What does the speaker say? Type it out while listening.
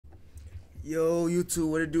Yo, YouTube,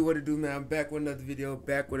 what it do, man? I'm back with another video,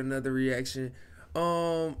 back with another reaction.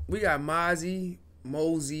 We got Mozzy.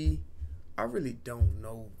 I really don't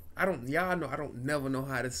know. Y'all know I don't never know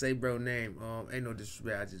how to say bro name. Ain't no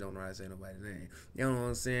disrespect, I just don't know how to say nobody's name. You know what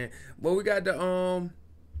I'm saying? But we got the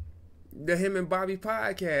him and Bobby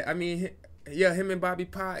podcast. Yeah, him and Bobby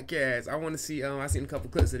podcast. I want to see. I seen a couple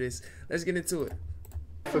clips of this. Let's get into it.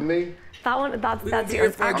 For me, That's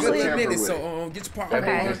yours. Actually, Actually, minute, so get your part.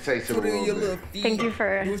 Okay. Just takes it Put a it in your little little feet. Thank you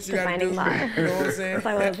for defining that. You know what I'm saying? Because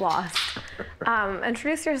I was lost.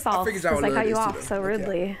 Introduce yourself, figured y'all since I would cut you love off this too, so though.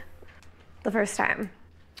 rudely the first time.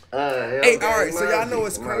 Hey, all right. So y'all know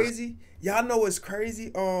what's crazy? Y'all know what's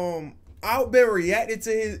crazy? I've been reacting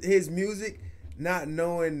to his music, not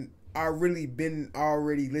knowing I really been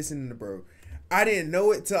already listening to bro. I didn't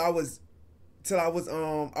know it till I was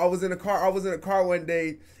in the car. I was in a car one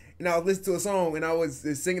day, and I was listening to a song, and I was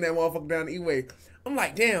singing that motherfucker down the E-way. I'm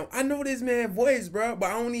like, damn, I know this man's voice, bro, but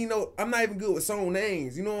I don't even know. I'm not even good with song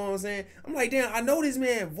names. You know what I'm saying? I'm like, damn, I know this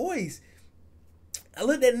man's voice. I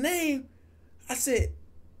looked at the name. I said,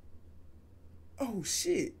 oh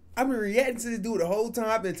shit. I've been reacting to this dude the whole time.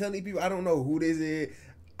 I've been telling these people I don't know who this is.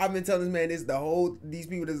 I've been telling this man these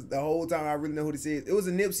people the whole time. I really know who this is. It was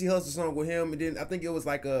a Nipsey Hussle song with him, and then I think it was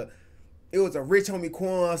like a Rich Homie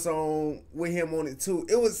Quan song with him on it too.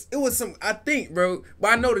 It was some, I think, bro.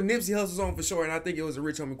 But I know the Nipsey Hussle song for sure, and I think it was a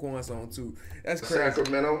Rich Homie Quan song too. That's crazy.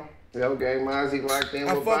 Sacramento. Yo, gang, Mozzy locked in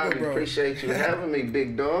with Bobby. Appreciate you having me,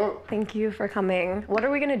 big dog. Thank you for coming. What are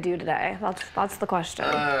we gonna do today? That's the question.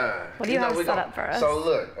 What do you have set up for us? So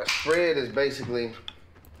look, a spread is basically,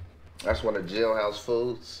 that's one of jailhouse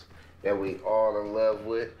foods that we all in love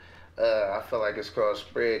with. I feel like it's called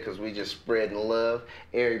spread because we just spreading love.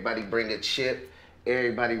 Everybody bring a chip,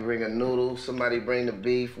 everybody bring a noodle, somebody bring the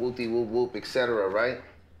beef, whoopty whoop whoop, etc. Right?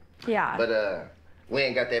 Yeah. But we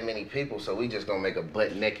ain't got that many people, so we just gonna make a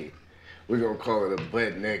butt naked. We're gonna call it a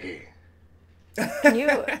butt naked. Can you? You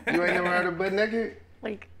ain't never heard of butt naked?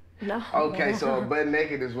 Like, no. Okay, so a butt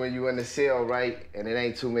naked is when you in the cell, right? And it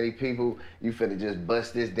ain't too many people. You finna just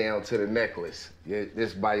bust this down to the necklace. You're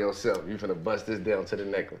just by yourself. You finna bust this down to the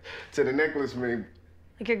necklace. To the necklace mean.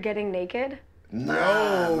 Like you're getting naked?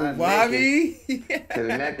 No, Bobby. To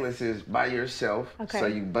the necklace is by yourself. Okay. So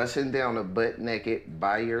you busting down a butt naked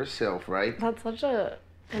by yourself, right? That's such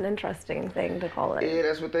an interesting thing to call it. Yeah,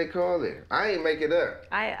 that's what they call it. I ain't make it up.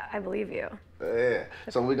 I believe you. Yeah.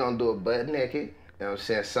 So we're gonna do a butt naked. You know what I'm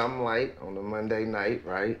saying? Something light on a Monday night,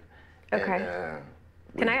 right? Okay. And,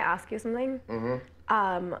 Can I ask you something?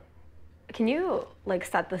 Mm-hmm. Can you like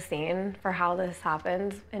set the scene for how this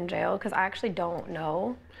happened in jail? Because I actually don't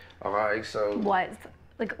know. All right, so What,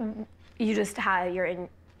 like, you just had you're in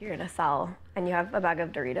a cell and you have a bag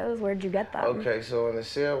of Doritos. Where'd you get them? okay, so in the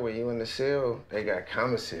cell, when you in the cell, they got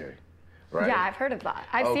commissary, right? Yeah, I've heard of that.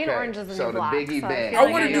 I've seen Okay, Orange is the so New the Black. Biggie so bag. I I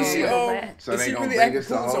feel wanted like to I see. know a little bit. So Is they she gonna really bring acting us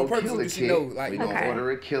the cool? So whole purpose killer did she kit. know? Like, We gonna Okay.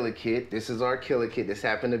 order a killer kit. This is our killer kit. This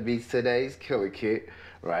happened to be today's killer kit,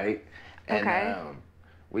 right? And Okay.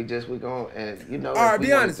 we gonna, and you know, All right, if we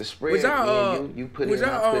be want honest. to spread, Would y'all, you put would in,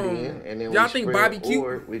 I put y'all, in, and then y'all we think spread, Bobby cute?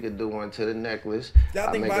 or we could do one to the necklace. Y'all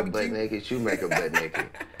I think make Bobby a butt cute? naked, you make a butt naked.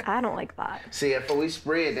 I don't like that. See, if we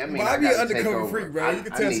spread, that means Bobby I an gotta take undercover over. freak, bro. You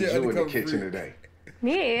can I tell need she you in the undercover kitchen freak. today.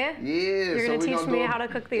 Me? Yeah, You're so gonna teach me how to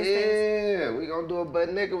cook these things. Yeah, we gonna do a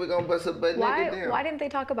butt naked. We gonna bust a butt naked down. Why didn't they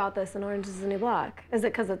talk about this in Orange is the New Black? Is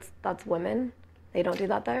it because that's women? They don't do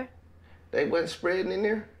that there? They wasn't spreading in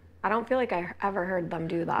there. I don't feel like I ever heard them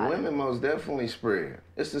do that. Women most definitely spread.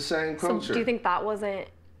 It's the same So culture. do you think that wasn't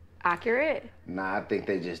accurate? Nah, I think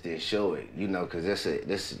they just didn't show it. You know, cause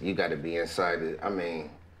this you got to be inside it. I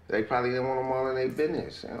mean, they probably didn't want them all in their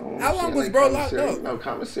business. How long was bro locked up? You know,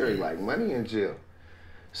 commissary like money in jail.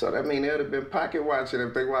 So that mean they would have been pocket watching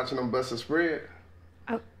if they watching them bust a spread.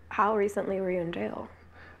 Oh, how recently were you in jail?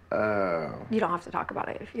 You don't have to talk about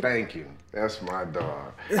it if you don't. Thank you. That's my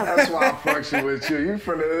dog. That's why I function with you. You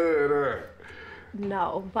from the hood,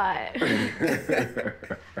 No, but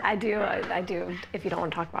I do. If you don't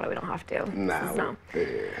want to talk about it, we don't have to. Nah. No.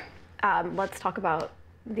 Yeah. Let's talk about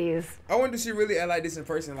these. I wonder if she really act like this in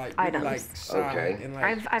person, like really, Items. like shy Okay. and like.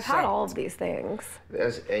 I've had all of these things.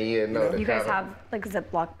 That's and you know the You guys kinda- have like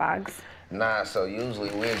Ziploc bags. Nah, so usually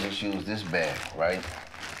we'll just use this bag, right?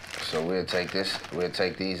 So we'll take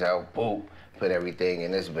these out, boom, put everything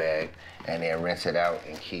in this bag, and then rinse it out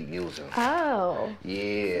and keep using them. Oh,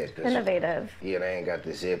 Yeah. 'Cause innovative. yeah, they ain't got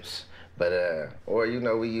the zips. But or you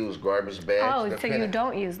know, we use garbage bags. Oh, so you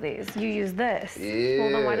don't use these? You use this? Yeah. Well,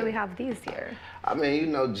 then why do we have these here? I mean, you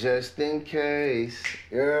know, just in case.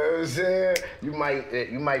 You know what I'm saying? You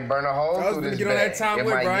might burn a hole through this bag. Get on that time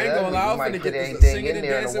with Brian going out and get put this anything singing in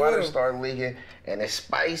there, and the water with start leaking, and it's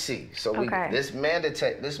spicy. So this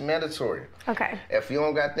mandatory. Okay. If you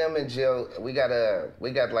don't got them in jail, we got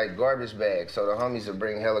like garbage bags. So the homies will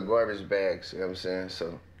bring hella garbage bags. You know what I'm saying?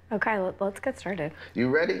 So. Okay, let's get started. You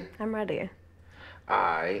ready? I'm ready. All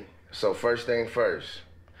right. So first thing first.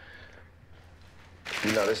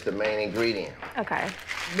 You know, this is the main ingredient. Okay.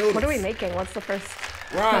 Noodles. What are we making? What's the first?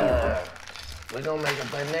 We're gonna make a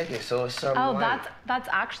butt naked, so it's something. Oh, like, that's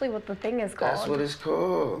actually what the thing is called. That's what it's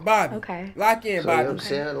called. Bobby. Okay. Lock in, So, Bobby. you know what I'm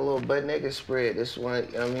saying? A little butt naked spread. This one,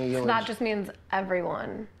 I mean, you So that just means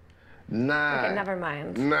everyone. Nah. Okay, never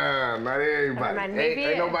mind. Nah, not everybody. Never mind. Maybe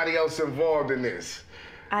Ain't nobody else involved in this.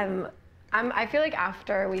 I feel like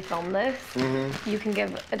after we film this, you can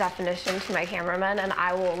give a definition to my cameraman, and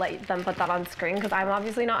I will let them put that on screen because I'm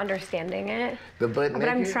obviously not understanding it. The butt naked? But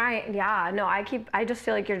I'm trying. Yeah, no, I just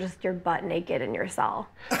feel like you're butt naked in your cell.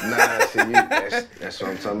 Nah, see, that's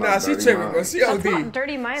what I'm talking about. Nah, she tripping, bro. She That's OD. not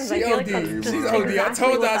dirty minds. She I feel like OD. that's just She's OD. I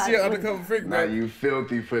told what y'all she that an is. undercover freak, Nah, bro. you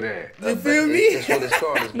filthy for that. You feel me? That's what it's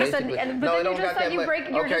called. It's You said, basically. but No, then it you don't just got said that you much. break.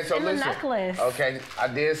 You're Okay, just so in the listen. necklace. Okay, I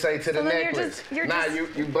did say to the then necklace. you're Nah,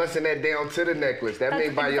 just- you busting that down to the necklace. That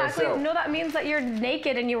means by yourself. No, that means that you're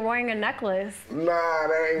naked and you're wearing a necklace. Nah,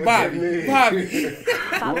 that ain't what Bobby, that means. Bobby.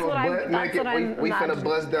 That's what I'm. We finna imagining.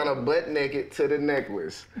 bust down a butt naked to the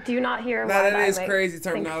necklace. Do you not hear? Nah, why that I is make- crazy think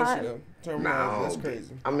terminology, that? though. Terminology, that's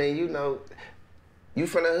crazy. I mean, you know, you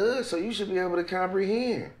from the hood, so you should be able to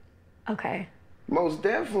comprehend. Okay. Most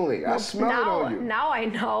definitely. I smell it on you. Now I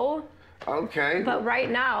know. Okay. But right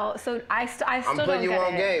now, so I still I'm don't putting you get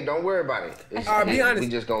on it. game. Don't worry about it. It's, All right, be honest. We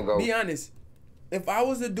just gonna go. Be honest. If I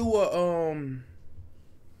was to do a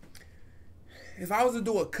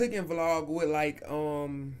cooking vlog with like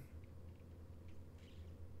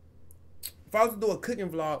if I was to do a cooking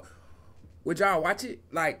vlog, would y'all watch it?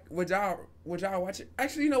 Like, would y'all watch it?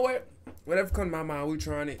 Actually, you know what? Whatever comes to my mind, we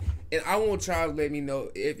trying it, and I want y'all to let me know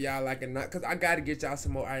if y'all like it or not, cause I gotta get y'all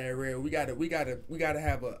some more IRL. We gotta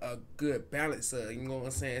have a good balance. You know what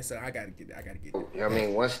I'm saying? So I gotta get it. I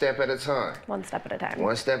mean, one step at a time. One step at a time.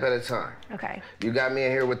 One step at a time. Okay. You got me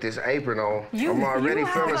in here with this apron on. I'm already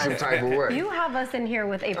feeling some type of way. You have us in here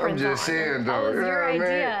with aprons on. I'm just saying, though. That was your you know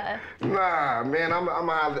what I idea. mean? Nah, man, I'm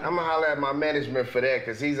gonna holler at my management for that,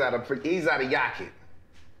 cause he's out of Yacket.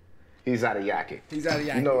 He's out of Yacket. He's out of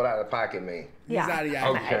Yacket. You know what out of pocket mean? Yeah. He's out of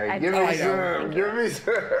Yacket. Okay, I give totally me some. Give me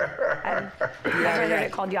some. I've never heard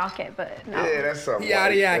it called Yocket, but no. Yeah, that's something. He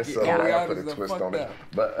out of That's Yacket. something. Yeah. I'll put a twist on it.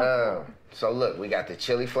 But so look, we got the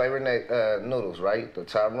chili flavored noodles, right? The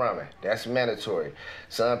top ramen. That's mandatory.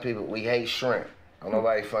 Some people, we hate shrimp. Don't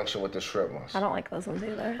nobody function with the shrimp ones. I don't like those ones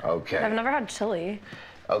either. Okay. I've never had chili.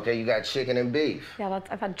 Okay, you got chicken and beef. Yeah,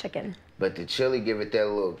 I've had chicken. But the chili give it that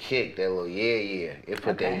little kick, that little yeah. It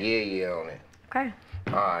put that yeah on it. Okay.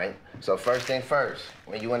 All right. So first thing first,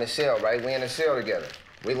 when you in the cell, right? We in the cell together.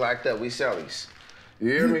 We locked up. We cellies. You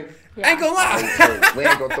hear me? Yeah. I ain't gonna lie. We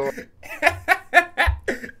ain't gonna throw it.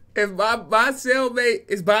 If my cellmate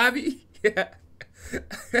is Bobby,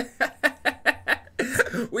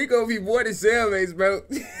 we gonna be more than cellmates, bro.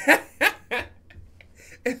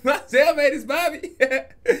 If my cellmate is Bobby,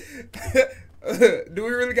 do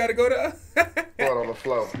we really gotta go there? Throw it on the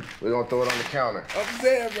floor. We gonna throw it on the counter. I'm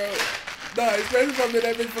saying, bro. No, especially if I'm in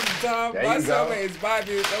that bitch from the top. There My you go. cellmate is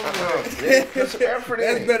Bobby. It's over with. Yeah, put some effort in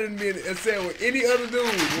That's it. better than being a cell with any other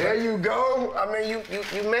dude. There you go. I mean, you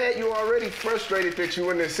mad? You already frustrated that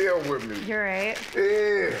you in the cell with me. You're right.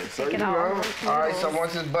 Yeah. So Take you it know. out. All right. So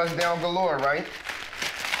once it's bust down galore, right?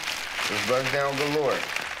 It's bust down galore.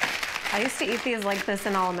 I used to eat these like this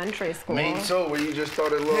in elementary school. Me too. Where you just throw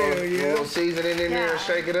the Hell little, yeah. little seasoning in there and Yeah.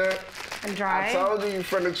 shake it up. And dry. I told you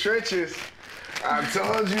from the trenches. I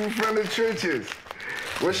told you from the trenches.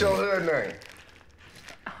 What's your hood name?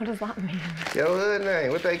 What does that mean? Your hood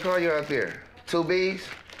name. What they call you out there? 2 B's?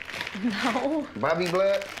 No. Bobby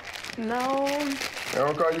Blood? No. They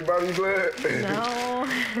don't call you Bobby Blood? No.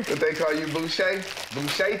 What they call you Boucher?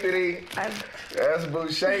 Boucher Pity. That's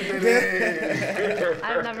Boucher Pity.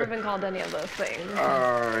 I've never been called any of those things.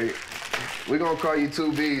 All right. We're going to call you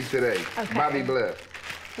 2 B's today. Okay. Bobby Blood.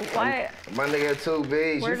 Why? My nigga 2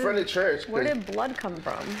 B's. You from the church. Where did blood come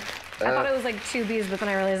from? I thought it was like 2 B's, but then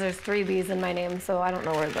I realized there's 3 B's in my name, so I don't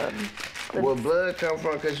know where the Where blood come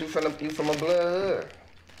from? Because you from a blood hood.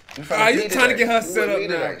 You from You trying to get her set up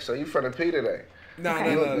now. So you from the P today. No,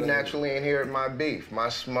 Okay. You naturally inherit my beef, my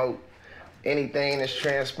smoke, anything that's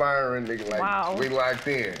transpiring, nigga, like we locked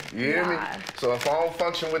in. You hear me? So if I don't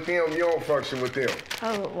function with them, you don't function with them.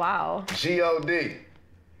 Oh, wow. G-O-D.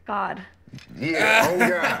 God. Yeah, on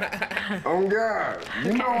God. On God.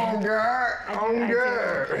 You know on God. On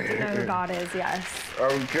God. I do know who God is, yes.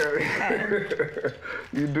 Okay.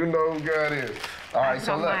 You do know who God is. All right,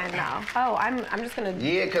 so look. Mine now. Oh, I'm just gonna.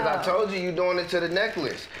 Yeah, because I told you doing it to the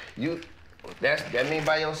necklace. That mean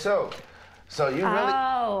by yourself. So you really.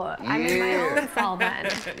 Oh, I'm in my own cell then.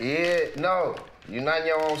 Yeah, no. You're not in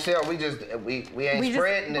your own cell. We ain't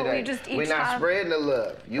spreading today. We not spreading the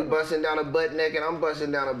love. You busting down a butt naked, I'm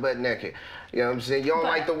busting down a butt naked. You know what I'm saying? You don't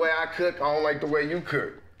like the way I cook, I don't like the way you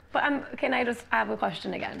cook. But I have a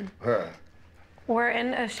question again. Huh. We're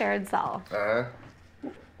in a shared cell. Uh-huh.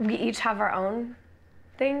 We each have our own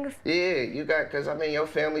things? Yeah, you got, because I mean, your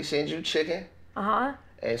family sends you chicken. Uh-huh.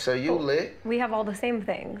 And so you lit. We have all the same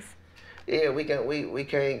things. Yeah, we can't,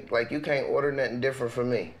 like, you can't order nothing different from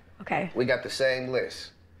me. Okay. We got the same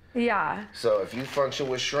list. Yeah. So if you function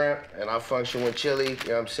with shrimp and I function with chili, you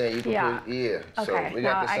know what I'm saying? You can put, Okay. So we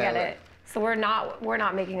got the same I get it. So we're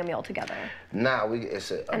not making a meal together. Nah,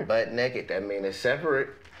 it's a butt naked. That means it's separate.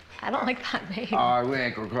 I don't like that name. All right, we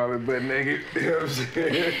ain't gonna call it butt naked. You know what I'm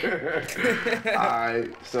saying? All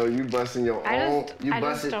right, so you busting your own. You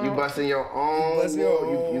busting your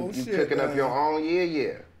own. You cooking up your own.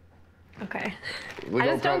 Yeah. Okay. I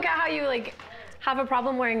just don't get how you have a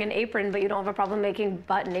problem wearing an apron, but you don't have a problem making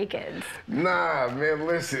butt nakeds. Nah, man,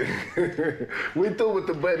 listen. We through with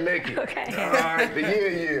the butt naked. Okay. All right,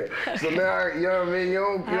 yeah. So now, you know what I mean?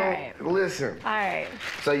 You don't listen. All right.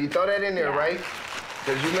 So you throw that in there, right?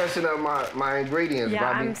 Because you're messing up my ingredients,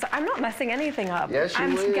 Bobbi. I'm not messing anything up. Yes, you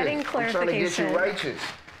I'm is. getting clarification. I'm trying to get you righteous.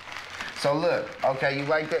 So look, okay, you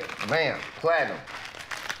like that? Bam, platinum.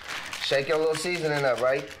 Shake your little seasoning up,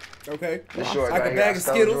 right? Okay. Like a bag of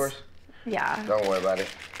Skittles. Yeah. Don't worry about it.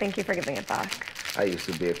 Thank you for giving it back. I used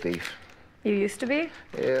to be a thief. You used to be?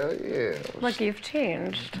 Yeah. Look, you've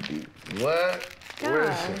changed. What? Yeah,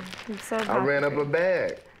 Listen, I'm so happy. I ran up a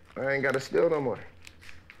bag. I ain't got to steal no more.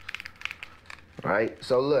 Right?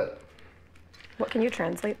 So look. What, can you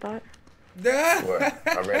translate that? What?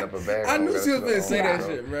 I ran up a bag. I knew she was gonna say that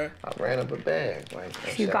shit, bro. I ran up a bag.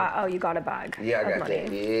 You got a bag. Yeah, I got money.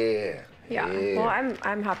 that. Yeah. Well,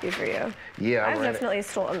 I'm happy for you. Yeah, I've definitely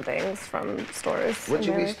stolen things from stores. What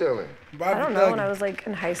you be stealing? I don't know. When I was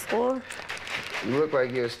in high school. You look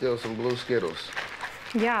like you'd steal some blue Skittles.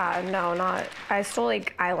 Yeah, no, not. I stole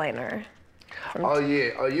eyeliner. Oh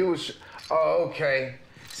yeah. Oh, you was. Oh, okay.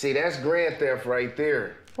 See, that's grand theft right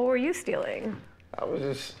there. What were you stealing? I was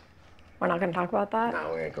just. We're not gonna talk about that?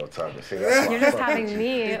 No, we ain't gonna talk about it. You're just having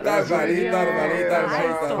me. He thought about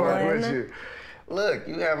it. Look,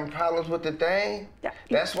 you having problems with the thing? Yeah.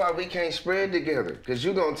 That's why we can't spread together. Because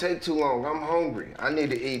you're going to take too long. I'm hungry. I need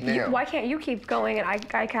to eat now. Why can't you keep going and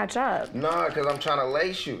I catch up? Nah, because I'm trying to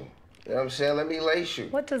lace you. You know what I'm saying? Let me lace you.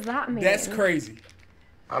 What does that mean? That's crazy.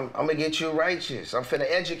 I'm going to get you righteous. I'm finna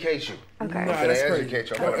educate you. Okay. I'm finna educate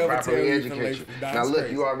you. I'm going to properly educate you. Now look,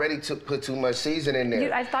 crazy. You already put too much season in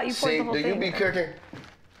there. I thought you poured the whole thing. Do you be cooking?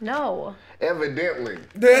 No. Evidently.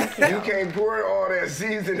 You can't pour all that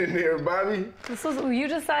season in there, Bobbi. You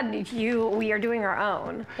just said we are doing our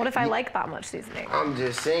own. What if I like that much seasoning? I'm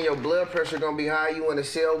just saying your blood pressure gonna be high. You in the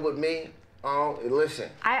cell with me? Oh, listen.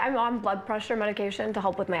 I'm on blood pressure medication to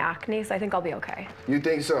help with my acne, so I think I'll be okay. You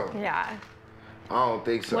think so? Yeah. I don't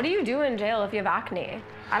think so. What do you do in jail if you have acne?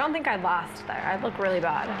 I don't think I'd last there. I'd look really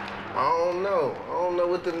bad. I don't know. I don't know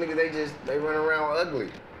what the niggas, they run around ugly.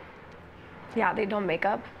 Yeah, they don't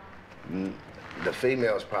makeup? The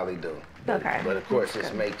females probably do. Okay. But of course,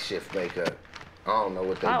 it's makeshift makeup. I don't know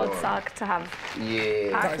what they're doing. That would suck to have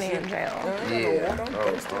acne in jail. Yeah.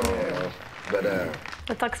 But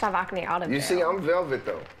it sucks to have acne out of jail. You see, I'm velvet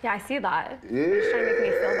though. Yeah, I see that. Yeah. You're trying to make me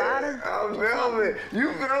feel bad. I'm velvet.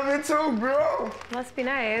 You velvet too, bro. Must be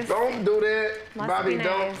nice. Don't do that, Bobbi.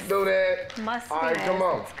 Don't do that. Must be All right, nice. come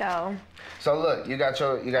on. Let's go. So look, you got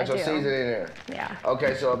your seasoning in there. Yeah.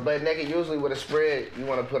 Okay, so but naked usually with a spread, you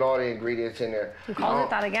want to put all the ingredients in there. You called it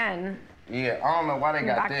that again. Yeah, I don't know why they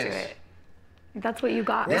got back this. To it. That's what you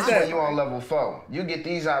got. This is when you on level 4. You get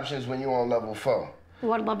these options when you on level 4.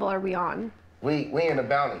 What level are we on? We in the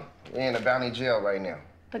bounty. We in the bounty jail right now.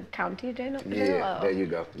 The county jail? Yeah, there you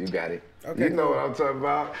go. You got it. Okay, you know what I'm talking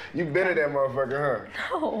about. You been at that motherfucker,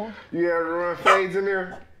 huh? No. You ever run fades in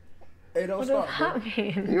there? Hey, don't what stop, does that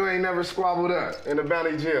mean? You ain't never squabbled up in the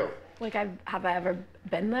bounty jail. Like, have I ever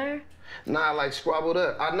been there? Nah, like squabbled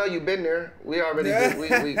up. I know you been there. We already did.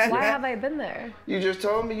 Why have I been there? You just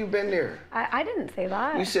told me you been there. I didn't say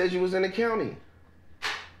that. You said you was in the county.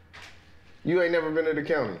 You ain't never been to the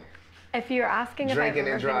county. If you're asking if Drinking I've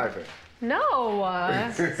and ever driving. No.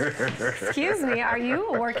 Excuse me, are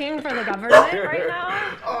you working for the government right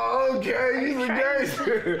now? Okay, you a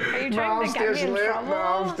gangster. Are you trying to get me in trouble? No,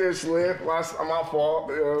 I'm still slipped. My fault.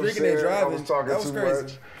 You know what Drinking and driving. I was talking That was too crazy.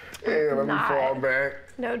 much. Yeah, let me fall back.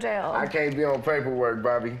 No jail. I can't be on paperwork,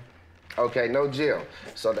 Bobby. Okay, no jail.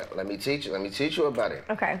 So let me teach you about it.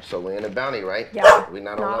 Okay. So we're in the bounty, right? Yeah. We're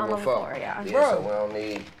not on level 4. Yeah. So we don't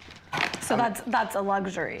need. So that's a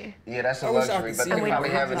luxury. Yeah, that's a luxury, but they probably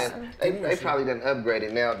haven't it. They probably done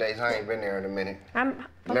upgraded nowadays. I ain't been there in a minute.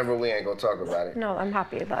 Remember, we ain't gonna talk about it. No, I'm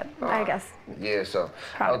happy, but I guess. Yeah, so.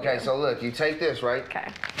 Okay, so look, you take this, right? Okay.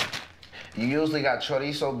 You usually got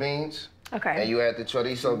chorizo beans. Okay. And you add the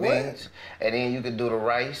chorizo beans, and then you can do the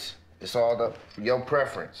rice. It's all your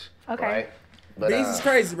preference. Okay. Right? But, Beans is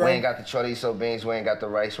crazy, bro. We ain't got the chorizo beans. We ain't got the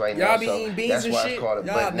rice right now. Y'all be eating beans that's and why shit. it's called a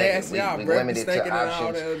Y'all butt naked. nasty. Y'all We breakfast limited thinking to and all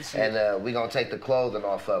options, that other shit. and we gonna take the clothing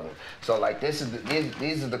off of them. So like this is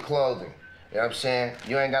these are the clothing. You know what I'm saying?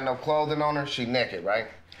 You ain't got no clothing on her. She naked, right?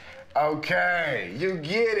 Okay, you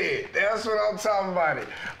get it. That's what I'm talking about. It.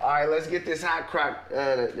 All right, let's get this hot crock,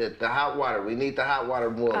 the hot water. We need the hot water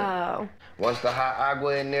boiling. Oh. Once the hot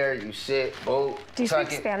agua in there, you sit, boom, Do you tuck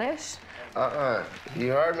speak it. Spanish? You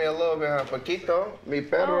heard me a little bit, huh? Poquito, mi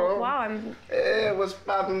perro. Oh, wow, what's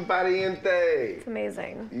poppin' pariente? It's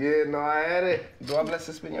amazing. Yeah, no, I had it. ¿Tú hablas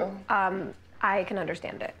español? I can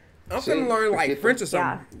understand it. I'm finna learn like French or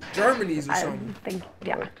something. Germany's or I something. think,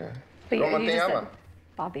 yeah. Okay. But ¿Cómo you te just llamas? said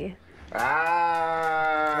Bobbi.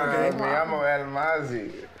 Okay. Me llamo El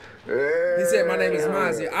Mozzy. He said my name is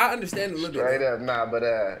Mozzy. I understand a little Straight bit. up, nah, but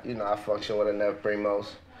you know, I function with enough primos.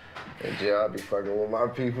 In jail, I be fucking with my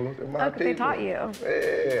people. They're my people. They taught you.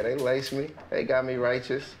 Yeah, they lace me. They got me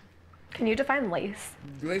righteous. Can you define lace?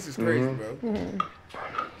 Lace is crazy, bro.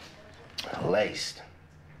 Laced.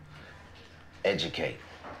 Educate.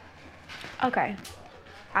 Okay.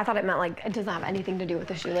 I thought it meant like it doesn't have anything to do with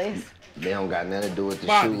the shoelace. They don't got nothing to do with the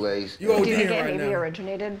Bobby, shoelace. you Do OD you think it right maybe now.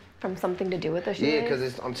 originated from something to do with the shoelace? Yeah,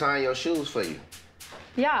 because I'm tying your shoes for you.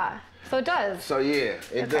 Yeah, so it does. So yeah,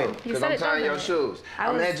 it do. You Because said I'm it tying your doesn't. shoes.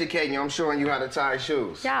 I'm educating you. I'm showing you how to tie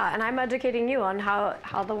shoes. Yeah, and I'm educating you on how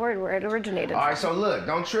the word originated. All right, so look,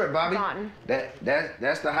 don't trip, Bobby. Gone.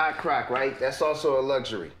 That's the hot crock, right? That's also a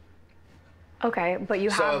luxury. Okay, but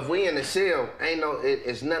you So have. if we in the seal,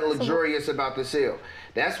 it's nothing luxurious about the seal.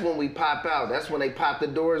 That's when we pop out. That's when they pop the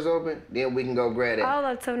doors open. Then we can go grab it. Oh,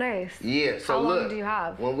 that's so nice. Yeah. So How long look, do you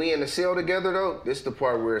have? when we in the seal together though, this is the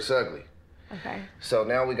part where it's ugly. Okay. So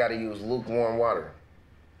now we got to use lukewarm water.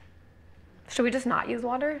 Should we just not use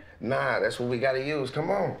water? Nah, that's what we got to use.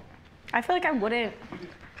 Come on. I feel like I wouldn't.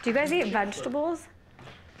 Do you guys eat vegetables?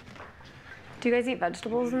 Do you guys eat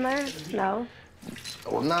vegetables in there? No.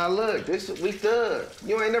 Well, nah, look, we thug.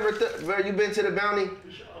 You ain't never bro, you been to the bounty?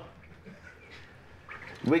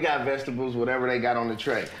 We got vegetables, whatever they got on the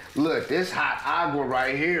tray. Look, this hot agua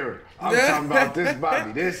right here. I'm talking about this,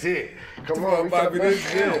 Bobby. This it. Come on, Bobby,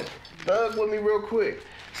 this it. Thug with me real quick.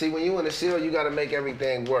 See, when you in the seal, you got to make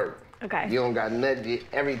everything work. Okay. You don't got nothing,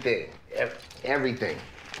 everything. Everything.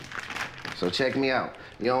 So check me out.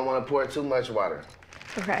 You don't want to pour too much water.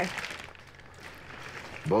 Okay.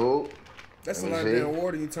 Boom. That's a Let lot me of see. damn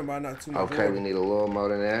water. You talking about not too much Okay, water. we need a little more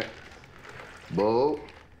than that. Boom.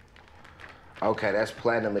 Okay, that's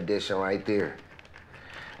platinum edition right there.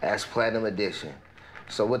 That's platinum edition.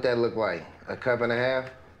 So what that look like? A cup and a half?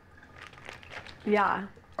 Yeah.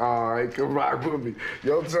 All right, come rock with me.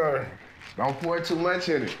 Your turn. Don't pour too much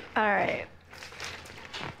in it. All right.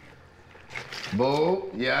 Boom.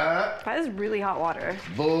 Yeah. That is really hot water.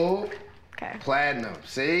 Boom. Okay. Platinum.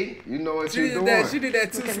 See? You know what She you're did doing. that. She did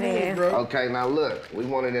that too Look at smooth, me. bro. Okay, now look. We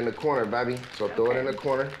want it in the corner, baby. So throw it in the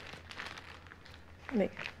corner.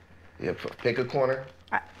 Make. Yeah, pick a corner.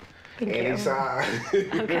 Thank Any you. side.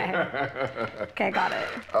 Okay. Okay, got it.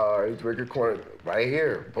 All right, pick a corner right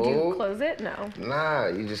here. Boom. Do you close it? No. Nah,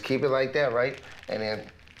 you just keep it like that, right? And then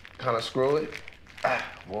kind of screw it.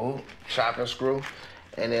 Whoa, chop and screw.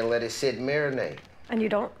 And then let it sit and marinate. And you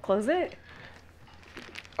don't close it?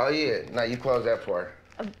 Oh, yeah. Now you close that part.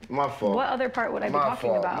 My fault. What other part would I be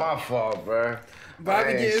talking about? My fault, bruh. Bobby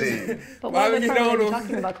I ain't see. gets. But what Bobby other get part would I on be him.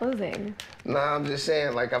 talking about closing? Nah, I'm just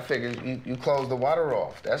saying, like, I figured you close the water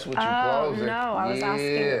off. That's what you Oh, close it. no, I was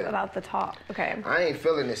asking Yeah. about the top. Okay. I ain't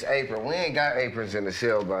feeling this apron. We ain't got aprons in the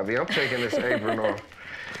cell, Bobby. I'm taking this apron off.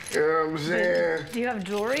 You know what I'm saying? Do you have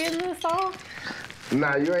jewelry in this all?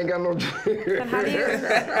 Nah, you ain't got no. Then how do you,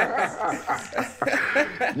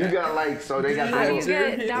 You got like, so they got how do you the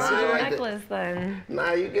get down to Nah, the like the- necklace then?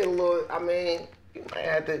 Nah, you get a little. I mean, you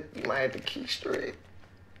might have to keep straight.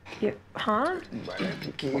 Huh? You might have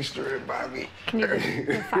to keister it, Bobby. Can you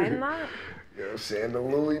define that? You know what I'm saying? The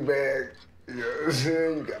Louis bag. You know what I'm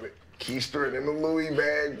saying? You gotta keister it in the Louis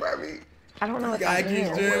bag, Bobby. I don't know what that means.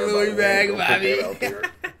 Keister in the Louis bag, Bobby.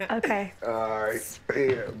 Okay. Alright.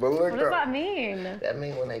 Yeah, but look What does that mean? That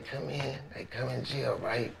means when they come in jail,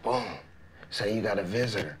 right? Boom. Say you got a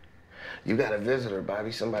visitor. You got a visitor,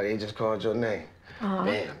 Bobby. Somebody just called your name.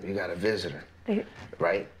 Bam, you got a visitor.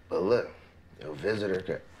 Right? But look, your visitor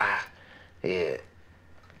could, yeah.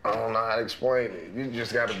 I don't know how to explain it. You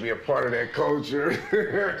just got to be a part of that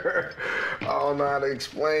culture. I don't know how to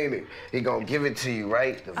explain it. He gonna give it to you,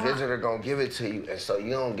 right? The visitor gonna give it to you, and so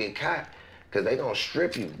you don't get caught, because they gonna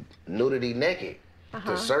strip you nudity naked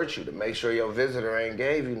to search you, to make sure your visitor ain't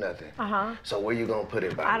gave you nothing. So where you gonna put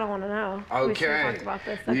it, Bobby? I don't want to know. Okay. We should talk about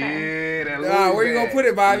this. Okay. Yeah, that Louis bag. Where you gonna put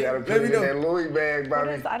it, Bobby? You gotta put Let me it know. in that Louis bag,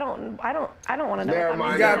 Bobby. I don't want to know. Never what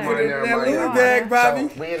mind, You gotta put it in that Louis bag, Bobby.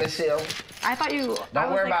 So we in the cell. I thought you.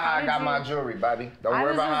 Don't worry about how I got my jewelry, Bobby. Don't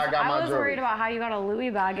worry about how I got my I was jewelry. worried about how you got a Louis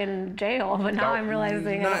bag in jail, but now I'm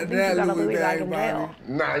realizing I Not don't think you got a that Louis bag bag, in jail.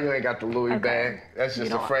 Nah, you ain't got the Louis bag. That's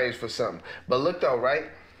just a phrase for something. But look though, right?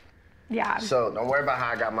 Yeah. So don't worry about how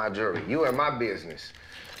I got my jewelry. You in my business.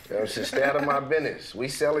 You know what I'm saying? Stay out of my business. We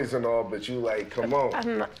sellies and all, but you like, come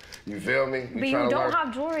on. You feel me? But you don't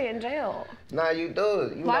have jewelry in jail. Nah, you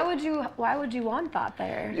do. Why would you want that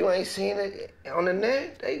there? You ain't seen it on the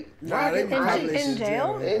net? They in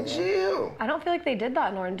jail? In jail. I don't feel like they did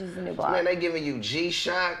that in Orange is the New Black. Man, they giving you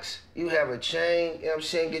G-Shocks. You have a chain. You know what I'm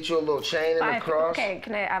saying? Get you a little chain in the cross. Okay,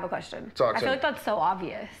 I have a question? Talk to I feel me. like that's so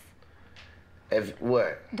obvious. If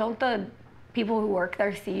what? Don't the people who work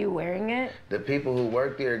there see you wearing it? The people who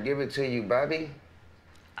work there give it to you, Bobby.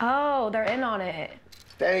 Oh, they're in on it.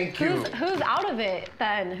 Thank you. Who's out of it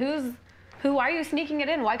then? Why are you sneaking it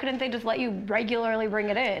in? Why couldn't they just let you regularly bring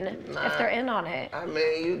it in if they're in on it? I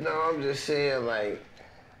mean, you know, I'm just saying, like,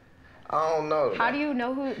 I don't know. How do you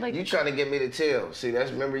know who, like... You trying to get me to tell. See,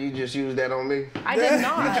 remember you just used that on me? I did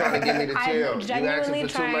not. You trying to get me to tell. I'm You genuinely asking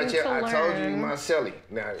for too much. I told you my celly.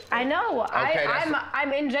 Now, I know. Okay,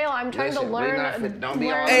 I'm in jail. I'm trying to learn. Don't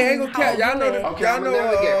be all... Hey, ain't gonna cap. Y'all know the... Okay,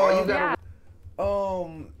 Y'all know...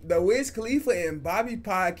 The Wiz Khalifa and Bobbi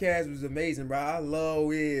podcast was amazing, bro. I love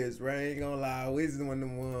Wiz, bro. I ain't gonna lie. Wiz is one of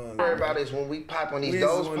them ones. Worry about is when we pop on these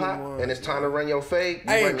doors pop, and it's time to run your fade,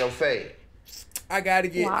 you run your fade. I gotta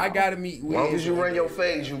meet Wiz. As long as you run your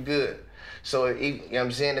fade, you good. So, you know what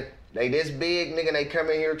I'm saying? They this big, nigga, they come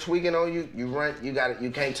in here tweaking on you,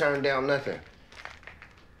 you can't turn down nothing.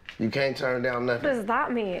 You can't turn down nothing. What does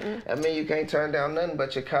that mean? I mean, you can't turn down nothing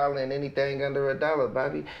but your collar and anything under $1,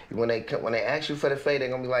 Bobby. When they ask you for the fade, they're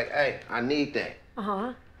gonna be like, hey, I need that.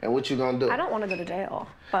 And what you gonna do? I don't want to go to jail,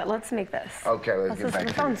 but let's make this. Okay, let's get back to it.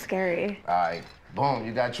 That sounds scary. All right, boom,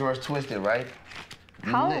 you got yours twisted, right?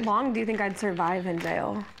 How long do you think I'd survive in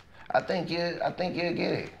jail? I think you'll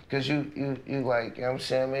get it, cause you like, you know what I'm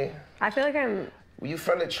saying, man? I feel like I'm... You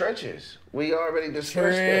from the trenches. We already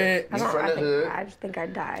discussed that. You from the hood. I just think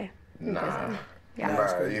I'd die. Nah.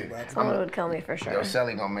 Yeah. Someone would kill me for sure. Your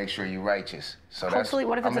celly gonna make sure you righteous. So hopefully,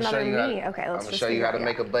 what if it's another me? Okay, let's just show you how to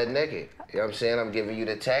make a butt naked. You know what I'm saying? I'm giving you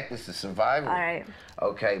the tactics to survival. All right.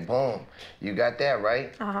 Okay, boom. You got that,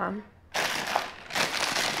 right?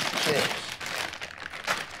 Chips.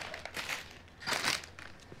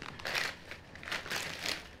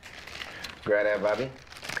 Grab that, Bobby.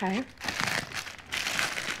 Okay.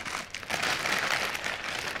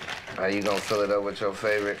 How you gonna fill it up with your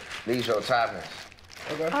favorite? These your toppings.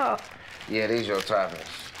 Okay. Oh. Yeah, these your toppings.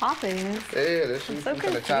 Toppings? Yeah, this you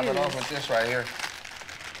gonna top it off with this right here.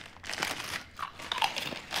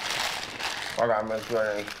 I gotta make sure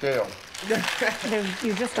it ain't stale.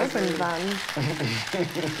 You just opened them.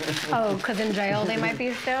 Oh, because in jail they might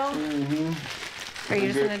be still? Or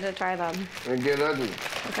you just wanted to try them? And get ugly.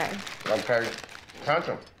 Okay. Okay. Count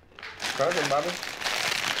them. Count them, Bobby.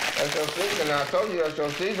 That's your season. I told you that's your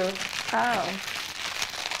season. Oh.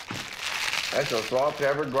 That's your salt,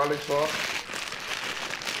 pepper, garlic salt.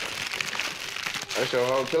 That's your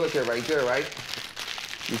whole killer kit right there, right?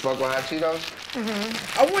 You fuck with hot Cheetos?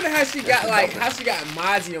 I wonder how she got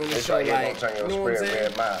Mozzy on the show. Like, Like, you know what I'm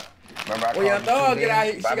saying? Remember I When Young Thug get out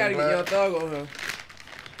here, she Bobby gotta get Young Thug on her.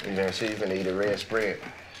 And then she's gonna eat a red spread.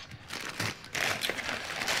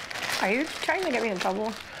 Are you trying to get me in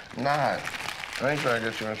trouble? Nah, I ain't trying to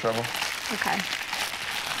get you in trouble. Okay.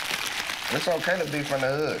 It's okay to be from the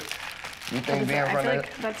hood. You think being from the hood?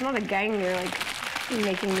 That's not a gang you're like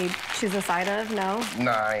making me choose a side of, no?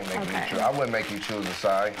 Nah, I ain't making you choose. I wouldn't make you choose a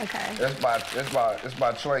side. Okay. It's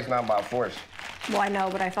by choice, not by force. Well, I know,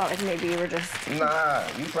 but I felt like maybe you were just... Nah,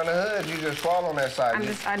 you from the hood. You just fall on that side. I'm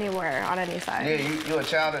just anywhere, on any side. Yeah, you're a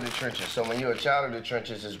child of the trenches. So when you're a child of the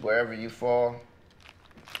trenches, is wherever you fall,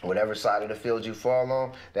 whatever side of the field you fall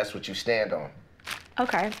on, that's what you stand on.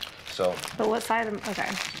 Okay. So. But what side am... Okay.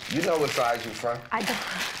 You know what side you from. I don't...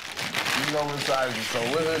 You know what side you from.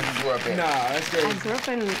 What hood you grew up in? Nah, that's crazy. I grew up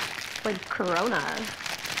in, like, Corona.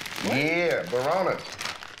 What? Yeah, Verona.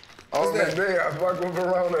 Oh, that day I fuck with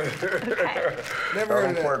Verona. Okay. Never heard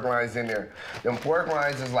of that. Pork rinds in there. Them pork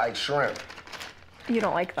rinds is like shrimp. You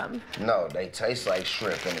don't like them? No, they taste like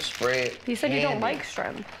shrimp and the spread. You said you don't like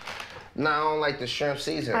shrimp. No, I don't like the shrimp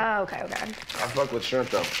seasoning. Oh, okay, okay. I fuck with shrimp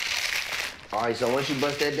though. All right, so once you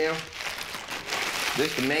bust that down,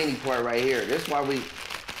 this the main part right here. This why we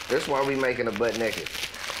making a butt naked.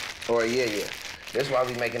 Or yeah. This why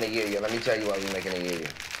we making a yeah. Let me tell you why we making a yeah.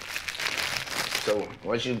 So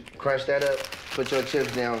once you crunch that up, put your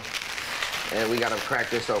chips down, and we gotta crack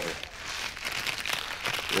this open.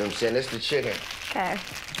 You know what I'm saying? This the chicken. Okay.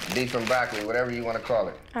 Beef and broccoli, whatever you wanna call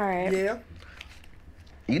it. All right. Yeah.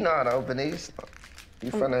 You know how to open these. You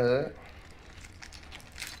from the hood.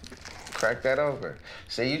 Crack that open.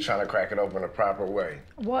 See, you trying to crack it open the proper way.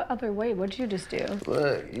 What other way? What'd you just do?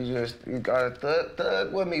 Look, you gotta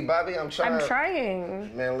thug with me, Bobby. I'm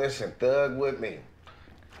trying. Man, listen, thug with me.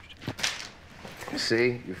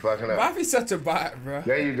 See, you fucking up. Bobby's such a bot, bro.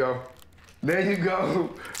 There you go. There you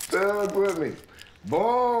go. Thug with me.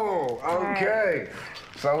 Boom. Okay. Right.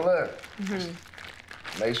 So look,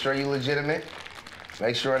 make sure you legitimate.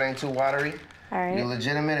 Make sure it ain't too watery. All right. You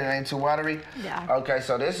legitimate, it ain't too watery? Yeah. Okay,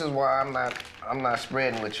 so this is why I'm not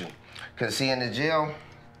spreading with you. Cause see, in the jail,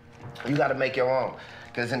 you gotta make your own.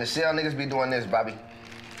 Cause in the cell, niggas be doing this, Bobby.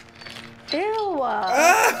 Ew.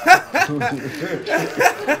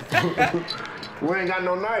 We ain't got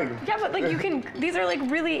no knife. Yeah, but like you can, these are like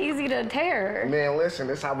really easy to tear. Man, listen,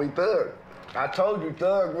 this how we thug. I told you,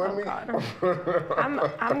 thug with me. God. I'm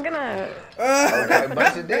gonna. Okay,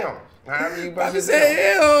 bust it down. However you bust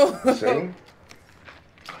it Ew. down. See?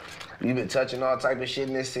 You been touching all type of shit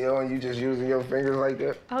in this cell and you just using your fingers like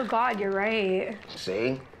that? Oh God, you're right.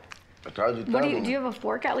 See? I told you, What do you have a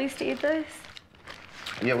fork at least to eat this?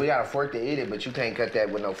 Yeah, we got a fork to eat it, but you can't cut that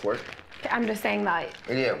with no fork. I'm just saying that.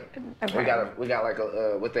 Yeah. Okay. We got like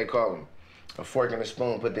a, what they call them, a fork and a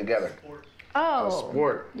spoon put together. Oh. A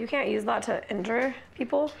sport. You can't use that to injure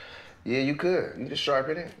people? Yeah, you could. You just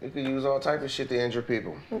sharpen it. You could use all type of shit to injure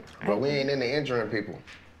people. But we ain't into injuring people.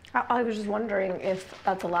 I was just wondering if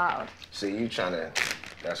that's allowed. See, you trying to,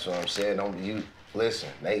 that's what I'm saying. Don't you, listen,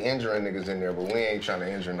 they injuring niggas in there, but we ain't trying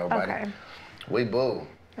to injure nobody. Okay. We boo.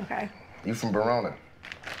 Okay. You from Verona.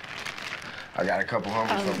 I got a couple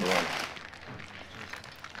homies from Verona.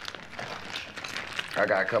 I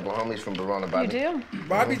got a couple homies from Verona, Bobby. You do?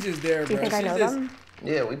 Bobby just there, bro. Do you think I know them?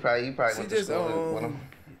 Yeah, you probably went to school with them.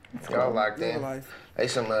 Y'all locked in. They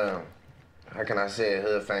some, how can I say it,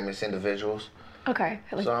 hood famous individuals. Okay.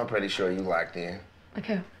 So I'm pretty sure you locked in.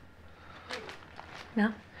 Okay.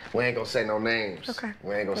 No? We ain't gonna say no names. Okay.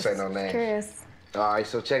 We ain't gonna say no names. Curious. All right,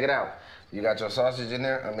 so check it out. You got your sausage in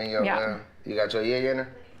there? I mean, your, you got your yeah in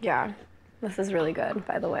there? Yeah. This is really good,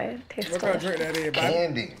 by the way. It tastes What kind of drink that is, Bobby?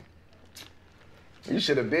 Candy. You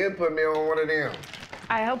should have been put me on one of them.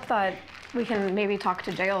 I hope that we can maybe talk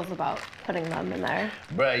to jails about putting them in there.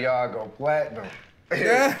 Bruh, y'all go platinum.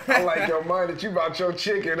 I like your mind that you brought your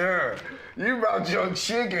chicken, huh? You brought your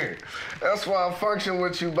chicken. That's why I function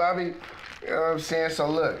with you, Bobby. You know what I'm saying? So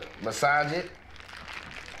look, massage it.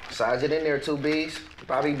 Massage it in there, 2 B's.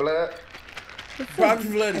 Bobby blood. Bobby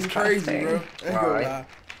blood is crazy, bro. All right.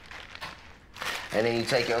 And then you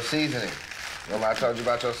take your seasoning. Remember I told you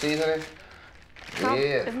about your seasoning? No,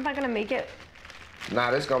 yeah. Isn't that gonna make it?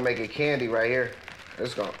 Nah, this gonna make it candy right here.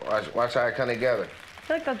 It's gonna, watch how it come together. I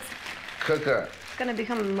feel like that's Cook up. gonna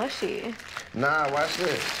become mushy. Nah, watch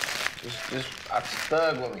this. Just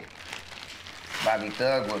thug with me. Bobby,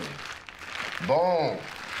 thug with me. Boom.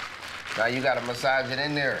 Now you gotta massage it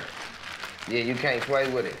in there. Yeah, you can't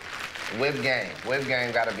play with it. Whip game. Whip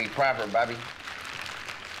game gotta be proper, Bobby.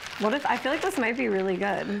 What if, I feel like this might be really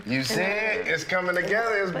good. You see it? It's coming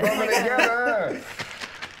together. It's bumming together.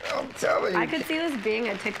 I'm telling you. I could see this being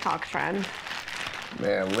a TikTok trend.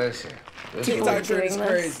 Man, listen. TikTok trend is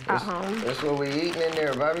crazy. At home. That's what we eating in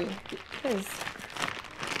there, Bobby. It is.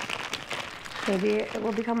 Maybe it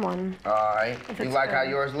will become one. All right. You like how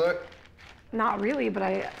yours look? Not really, but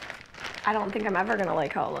I don't think I'm ever gonna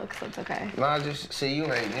like how it looks. So it's okay. Nah, just see you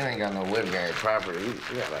ain't got no whip game proper. You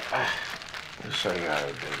gotta. Let me show you how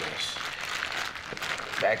to do this.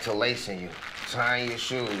 Back to lacing you. tying your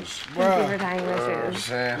shoes. Thank you for tying your shoes.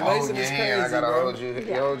 Hold your hand. I gotta hold your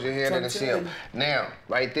hand in the seal. Sometimes. Now,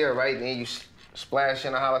 right there, right then you splash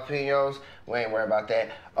in the jalapenos. We ain't worried about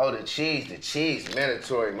that. Oh, the cheese,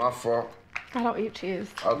 mandatory. My fault. I don't eat cheese.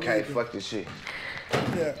 Okay, fuck the cheese.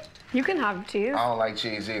 Yeah. You can have cheese. I don't like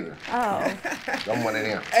cheese either. Oh. I'm one of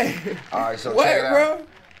them. Hey. All right, so What, check it out. bro?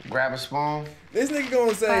 Grab a spoon. This nigga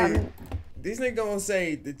gonna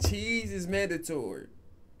say, the cheese is mandatory.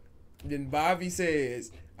 Then Bobby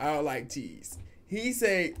says, I don't like cheese. He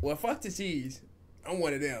say, well, fuck the cheese. I'm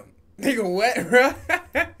one of them. Nigga, what, bro?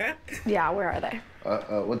 Yeah, where are they?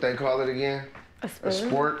 What they call it again? A spoon? A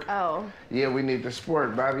sport? Oh. Yeah, we need the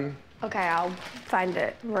sport, Bobby. Okay, I'll find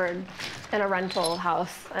it. We're in a rental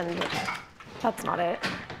house, and that's not it.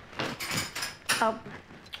 Oh.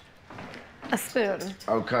 A spoon.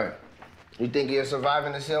 Okay. You think you'll survive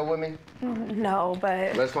in the cell with me? No,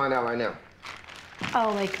 but... Let's find out right now.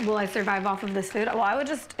 Oh, like, will I survive off of this food? Well, I would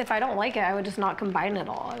just, if I don't like it, I would just not combine it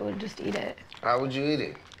all. I would just eat it. How would you eat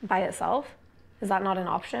it? By itself? Is that not an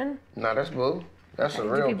option? No, that's boo. That's a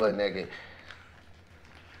real butt naked.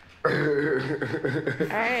 All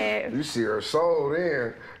right. You see her soul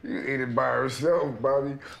there. You eat it by herself,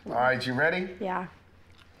 Bobby. All right, you ready? Yeah.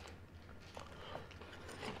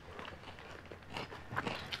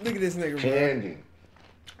 Look at this nigga, bro. Candy.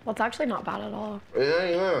 Well, it's actually not bad at all. It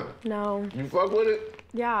ain't, huh? No. You fuck with it?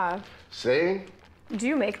 Yeah. See? Do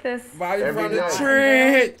you make this? Bobby Every from the night.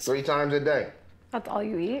 trench. 3 times a day. That's all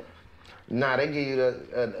you eat? Nah, they give you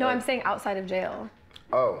the... No, I'm saying outside of jail.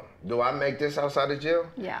 Oh, do I make this outside of jail?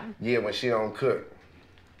 Yeah. Yeah, when she don't cook.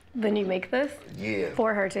 Then you make this? Yeah.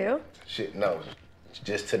 For her too? Shit, no.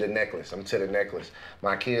 Just to the necklace. I'm to the necklace.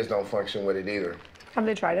 My kids don't function with it either. Have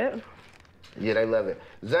they tried it? Yeah, they love it.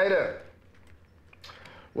 Zayda,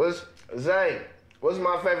 what's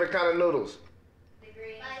my favorite kind of noodles? The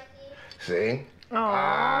green. See? Oh.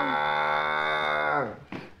 Ah.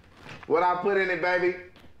 What I put in it, baby?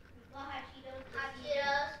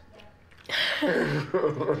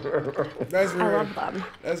 That's real. I love them.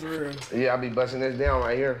 That's real. Yeah, I be busting this down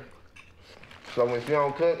right here. So when she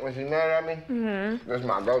don't cook, when she mad at me, that's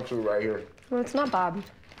my go-to right here. Well, it's not bad.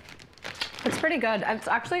 It's pretty good. It's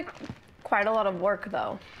actually quite a lot of work,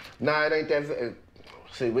 though. Nah, it ain't that.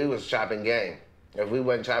 See, we was chopping game. If we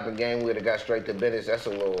wasn't chopping game, we would have got straight to business. That's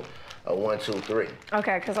a 1, 2, 3.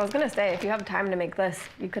 Okay, because I was gonna say, if you have time to make this,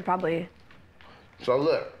 you could probably So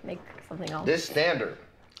look, make something else. this standard.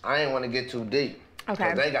 I ain't want to get too deep. Okay.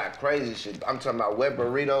 'Cause they got crazy shit. I'm talking about wet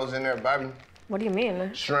burritos in there, Bobby. What do you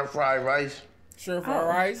mean? Shrimp fried rice. Shrimp fried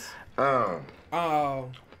rice. Oh.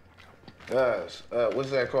 What's What's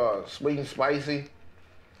that called? Sweet and spicy.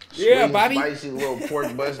 Yeah, Sweet Bobby. And spicy little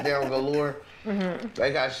pork bust down galore.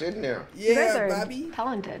 They got shit in there. You guys Yeah, are Bobby.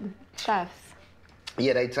 talented chefs.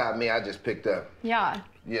 Yeah, they taught me. I just picked up. Yeah.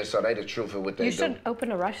 Yeah, so they the truth of what they You do. should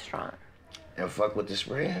open a restaurant. And fuck with the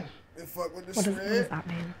spread. And fuck with the What does spread. that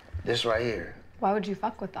mean? This right here. Why would you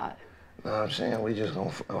fuck with that? No, I'm saying we just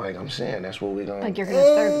gonna like I'm saying that's what we gonna. Like you're gonna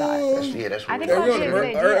serve that. That's I what we think Hey, that we would on be the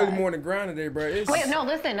a good early idea. morning grind today, bro. It's, Wait, no,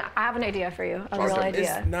 listen. I have an idea for you. A real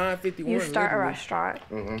idea. It's 9:51. You start a literally. restaurant.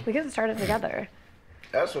 We can start it together.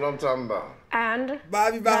 That's what I'm talking about. And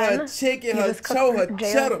Bobby about her then chicken, you her just cook toe, her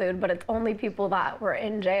jail cheddar. food, but it's only people that were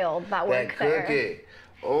in jail that That work there. cook it.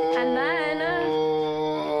 Oh.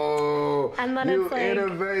 And then you it's like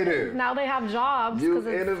innovative. now they have jobs You because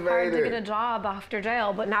it's hard to innovative. get a job after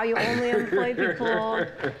jail. But now you only employ people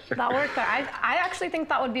that work there. I actually think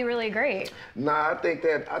that would be really great. Nah, I think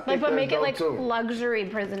Like, but that's make it dope like too. luxury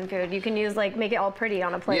prison food. You can use like make it all pretty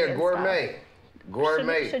on a plate. Yeah, and gourmet.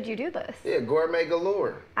 Gourmet. Should you do this? Yeah, gourmet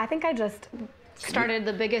galore. I think I just started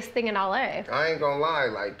the biggest thing in LA. I ain't gonna lie,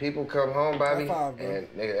 like people come home, Bobby, High five, bro. and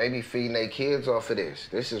they be feeding their kids off of this.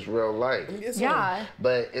 This is real life. It's Yeah.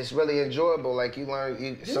 But it's really enjoyable. Like you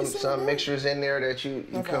learn some something? mixtures in there that you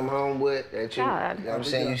come home with that you, Yeah. you know what I'm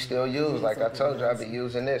saying, you still use. Like I told you, I've been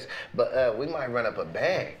using this. But we might run up a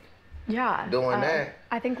bag Yeah. doing that.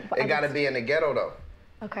 I think It gotta be in the ghetto though.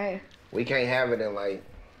 Okay. We can't have it in like,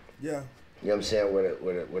 Yeah. you know what I'm saying,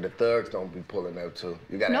 where the thugs don't be pulling up to.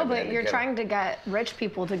 You gotta No, have it in but the you're ghetto. trying to get rich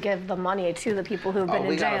people to give the money to the people who've been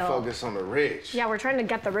we in jail. gotta focus on the rich. Yeah, we're trying to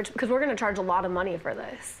get the rich because we're going to charge a lot of money for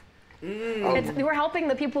this. We're helping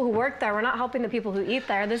the people who work there. We're not helping the people who eat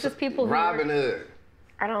there. This is people who. Robin Hood.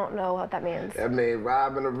 I don't know what that means. That means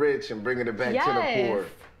robbing the rich and bringing it back to the Yes. poor.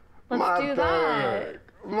 Let's do that.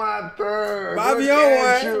 My third. Bobby Look on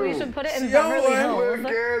at one. you. So we should put it in See, Beverly yo, Hills.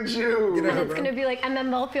 Look at you. Get out. It's going to be like, and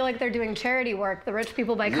then they'll feel like they're doing charity work. The rich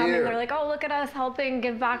people by coming, Yeah. they're like, oh, look at us helping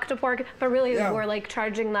give back to poor. But really, Yeah. we're like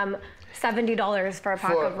charging them $70 for a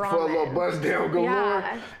pack of ramen. For a little bust down galore.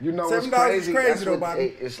 Yeah. You know what's $7 crazy? is crazy though, what,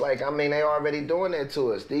 Bobby. It's like, I mean, they already doing that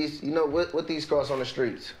to us. These, you know, what these cost on the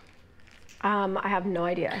streets? I have no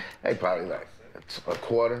idea. They probably like a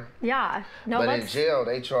quarter. Yeah. No, But in jail,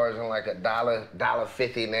 they charging like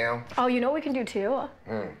 $1.50 now. Oh, you know what we can do too?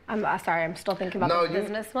 I'm sorry, I'm still thinking about the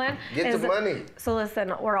business plan. Get the money. So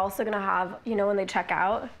listen, we're also gonna have, you know, when they check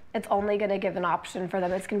out, it's only gonna give an option for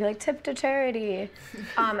them. It's gonna be like tip to charity,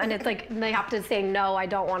 and it's like they have to say no, I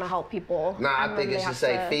don't want to help people. Nah, I think it should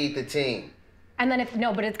say feed the team. And then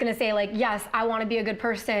but it's gonna say like, yes, I want to be a good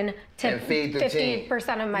person, tip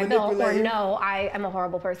 50% of my bill, or no, I am a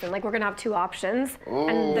horrible person. Like we're gonna have two options,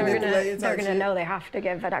 and they're gonna know they have to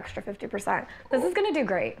give an extra 50%. This is gonna do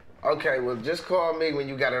great. Okay, well just call me when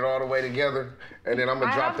you got it all the way together, and then I'm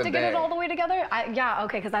gonna drop the bag. I have to get it all the way together? Yeah,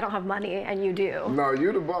 okay, because I don't have money, and you do. No,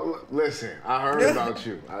 you the boss. Listen, I heard about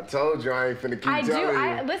you. I told you I ain't finna keep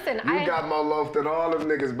telling you. Listen, you got more loaf than all them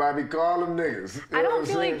niggas, Bobby. Call them niggas.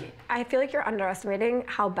 I feel like you're underestimating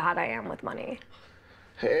how bad I am with money.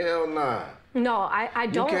 Hell nah. No, I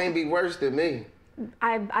don't. You can't be worse than me.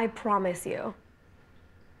 I promise you.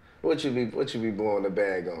 What you be blowing the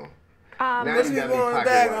bag on? What you be blowing the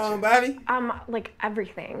bag on, Bobby? Like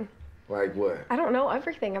everything. Like what? I don't know,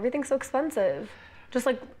 everything. Everything's so expensive.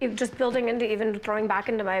 Just building into, even throwing back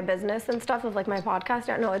into my business and stuff of like my podcast.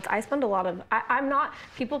 I spend a lot of, I'm not,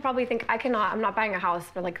 people probably think I'm not buying a house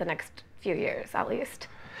for like the next few years at least.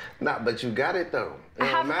 Nah, but you got it though. I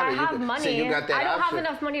have money. See, you got that I don't option. have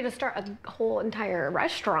enough money to start a whole entire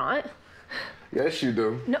restaurant. Yes, you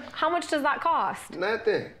do. No, how much does that cost?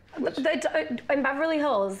 Nothing. In Beverly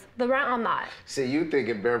Hills, the rent on that. See, you think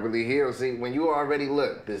in Beverly Hills. See, when you already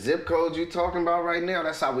look, the zip code you talking about right now,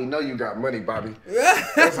 that's how we know you got money, Bobby.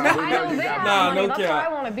 That's how we know you got money. That's where I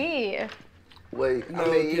want to be. Wait, I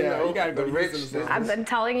mean, you know, you gotta go the to rich. I've been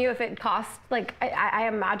telling you, if it costs, like, I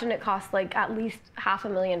imagine it costs like at least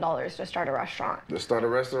 $500,000 to start a restaurant. To start a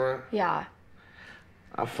restaurant? Yeah.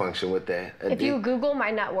 I function with that. If you Google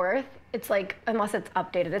my net worth, it's like, unless it's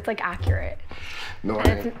updated, it's like accurate. No,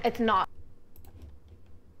 and it's not.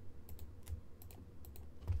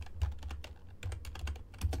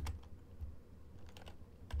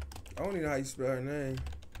 I don't even know how you spell her name.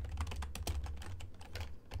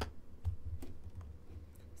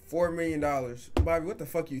 $4 million. Bobby, what the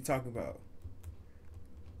fuck are you talking about?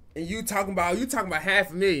 And you talking about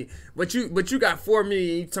 $500,000, but you got $4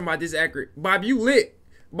 million. You talking about this accurate? Bobby, you lit.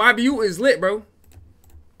 Bobby, you is lit, bro.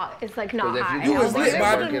 It's like not high. You was lit,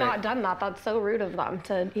 Bobby. They should have not done that. That's so rude of them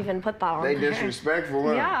to even put that on. They disrespectful,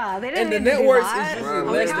 huh? Yeah, they didn't. And the need net to do worth that. is just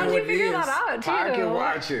less How than did what you it figure is. that out too? Pocket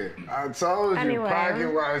watching. I told you, Anyway.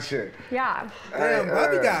 pocket watching. Yeah. Damn,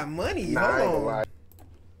 Bobby got money. Nah, I ain't gonna Hold lie. on.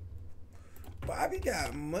 Bobby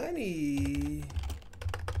got money.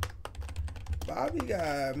 Bobby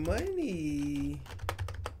got money.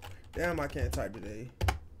 Damn, I can't type today.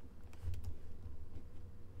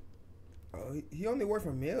 Oh, he only worked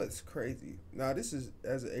for mail. It's crazy. Nah, this is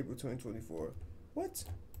as of April 2024. What?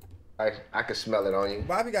 I can smell it on you.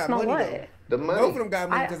 Bobby got Smell money what? though. The money. Both of them got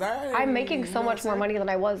money because I'm making so much more money than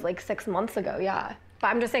I was like 6 months ago. Yeah. But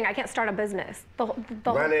I'm just saying I can't start a business.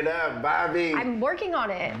 Run it up, Bobby. I'm working on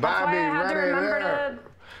it. That's Bobby, why I had to run it remember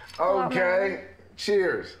up. to. Okay.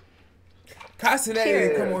 Cheers.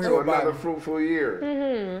 Constantly come on here to with another Bobby. fruitful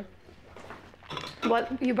year. What?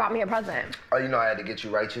 You brought me a present. Oh, you know I had to get you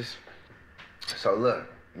righteous. So look,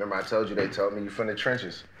 remember I told you they told me you from the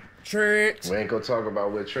trenches. Trench. We ain't gonna talk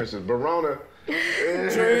about what trenches. Verona.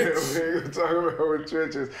 Trench. We ain't gonna talk about what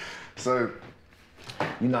trenches. So,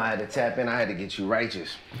 you know I had to tap in. I had to get you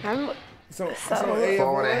righteous. So So-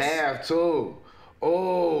 4.5 too.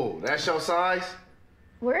 Oh, that's your size?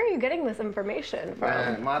 Where are you getting this information from?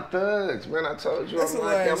 Man, my thugs. Man, I told you That's I'm a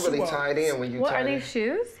like, I'm last really shoe tied in when you What tied are in. these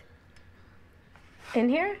shoes? In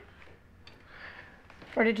here?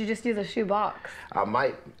 Or did you just use a shoe box? I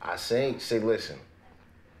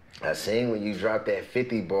seen when you dropped that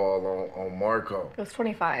 50 ball on Marco. It was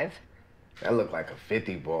 25. That looked like a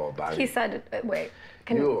 50 ball, Bobby. He said, wait.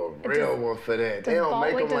 You a real one for that. They don't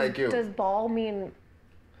make them like you. Does ball mean,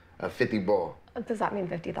 A 50 ball. does that mean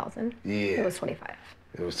 50,000? Yeah. It was 25.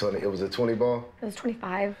 It was 20. It was a 20 ball. It was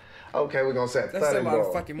 25. Okay, we're gonna say That's a 30 lot of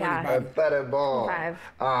ball. fucking money, Yeah. A Bobby. 30 ball. 5.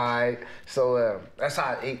 All right. So that's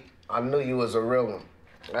how I knew you was a real one.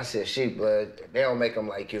 I said, sheep blood. They don't make them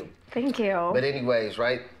like you. Thank you. But anyways,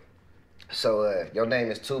 right? So, your name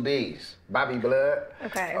is 2 B's. Bobby Blood.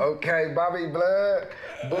 Okay. Okay, Bobby Blood.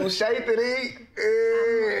 Bouchetity.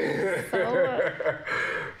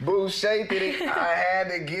 Bouchetity. I had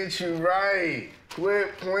to get you right.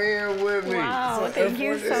 Quit playing with me. Wow, thank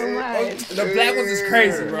you so much. The black ones is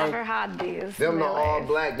crazy, bro. Never had these. Them the all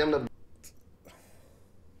black. Them the.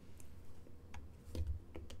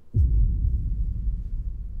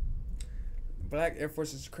 Black Air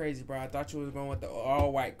Force is crazy, bro. I thought you was going with the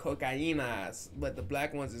all white cocaine eyes, but the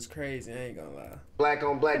black ones is crazy. I ain't gonna lie. Black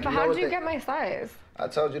on black. But how'd you get my size? I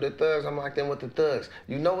told you the thugs. I'm locked in with the thugs.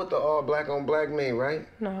 You know what the all black on black mean, right?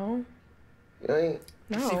 No. You ain't?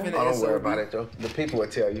 No. Oh, don't worry about it, though. The people will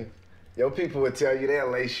tell you. Your people will tell you. They'll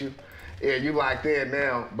lace you. Yeah, you locked in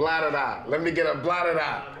now. Blotted out. Let me get a blotted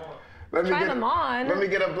out. Try them on. Let me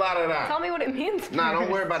get a blotted out. Tell me what it means. Nah,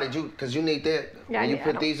 don't worry about it, because you need that. Yeah, when you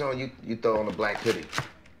put these on, you throw on the black hoodie.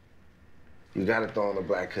 You gotta throw on the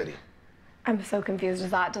black hoodie. I'm so confused.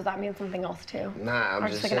 Does that mean something else too? Nah, I'm or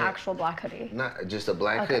just like saying, an actual black hoodie? Not just a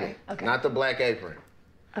black hoodie. Okay. Not the black apron.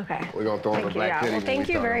 Okay. We're gonna throw on the black hoodie. Well, thank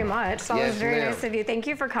you very much. That was very nice of you. Thank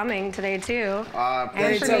you for coming today too.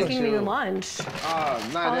 And for making me lunch.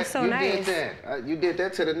 Nah, was so nice. Did that. You did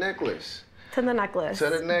that to the necklace. To the necklace. To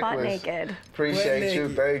the necklace. Butt naked. Appreciate you.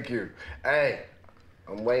 Thank you. Hey,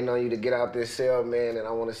 I'm waiting on you to get out this cell, man, and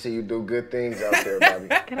I want to see you do good things out there, Bobby.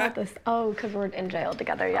 Get out this. Oh, because we're in jail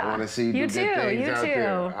together, yeah. I want to see you do good things out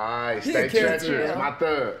there. All right, stay treacherous. My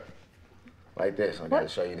thug. Like this. I got to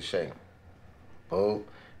show you the shape. Boop.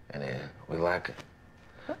 And then we lock it.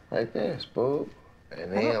 Like this. Boop.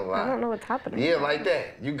 And then I don't know what's happening. Yeah, like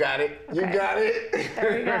that. You got it. Okay. You got it.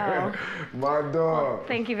 There we go. My dog. Well,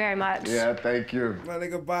 thank you very much. Yeah, thank you. My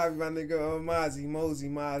nigga Bobby, my nigga Mozzy,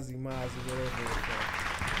 whatever.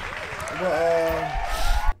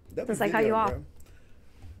 But it's like how you off.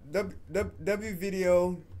 W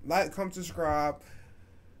video, like, come subscribe.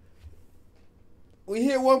 We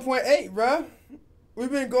hit 1.8, bro. We've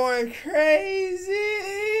been going crazy.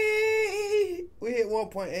 We hit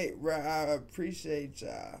 1.8, bro. I appreciate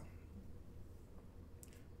y'all.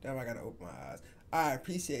 Damn, I gotta open my eyes. I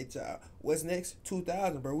appreciate y'all. What's next?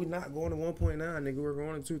 2,000, bro. We're not going to 1.9, nigga. We're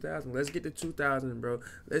going to 2,000. Let's get to 2,000, bro.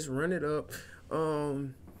 Let's run it up.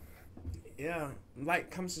 Yeah. Like,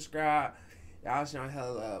 come subscribe. Y'all showing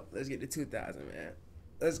hell up. Let's get to 2,000, man.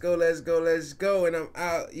 Let's go. And I'm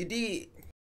out. You did.